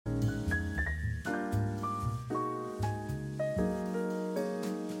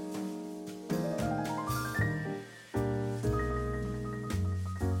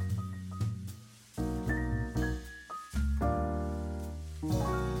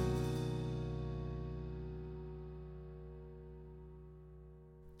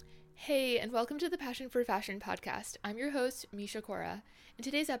Hey, and welcome to the Passion for Fashion podcast. I'm your host, Misha Kaura. In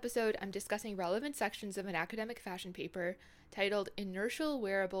today's episode, I'm discussing relevant sections of an academic fashion paper titled Inertial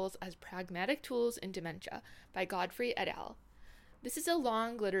Wearables as Pragmatic Tools in Dementia by Godfrey et al. This is a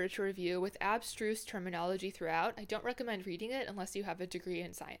long literature review with abstruse terminology throughout. I don't recommend reading it unless you have a degree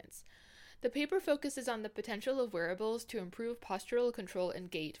in science. The paper focuses on the potential of wearables to improve postural control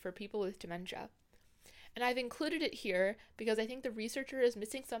and gait for people with dementia. And I've included it here because I think the researcher is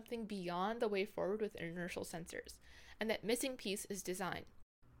missing something beyond the way forward with inertial sensors, and that missing piece is design.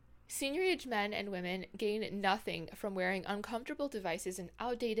 Senior-age men and women gain nothing from wearing uncomfortable devices in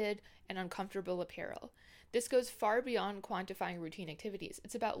outdated and uncomfortable apparel. This goes far beyond quantifying routine activities.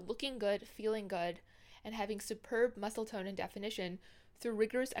 It's about looking good, feeling good, and having superb muscle tone and definition through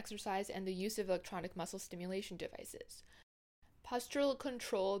rigorous exercise and the use of electronic muscle stimulation devices. Postural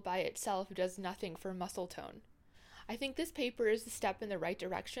control by itself does nothing for muscle tone. I think this paper is a step in the right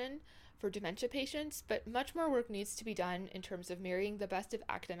direction for dementia patients, but much more work needs to be done in terms of marrying the best of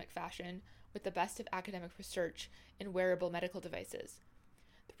academic fashion with the best of academic research in wearable medical devices.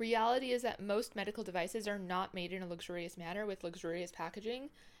 The reality is that most medical devices are not made in a luxurious manner with luxurious packaging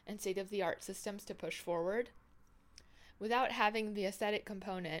and state-of-the-art systems to push forward. Without having the aesthetic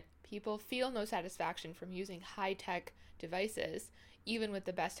component, people feel no satisfaction from using high-tech devices, even with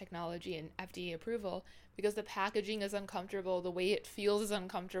the best technology and FDA approval, because the packaging is uncomfortable, the way it feels is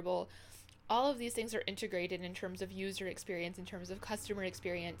uncomfortable. All of these things are integrated in terms of user experience, in terms of customer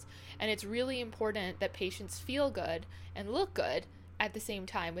experience, and it's really important that patients feel good and look good at the same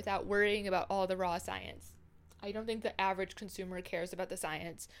time without worrying about all the raw science. I don't think the average consumer cares about the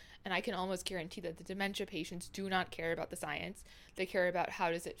science, and I can almost guarantee that the dementia patients do not care about the science. They care about how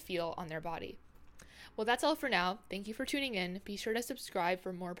does it feel on their body. Well, that's all for now. Thank you for tuning in. Be sure to subscribe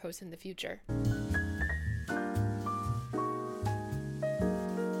for more posts in the future.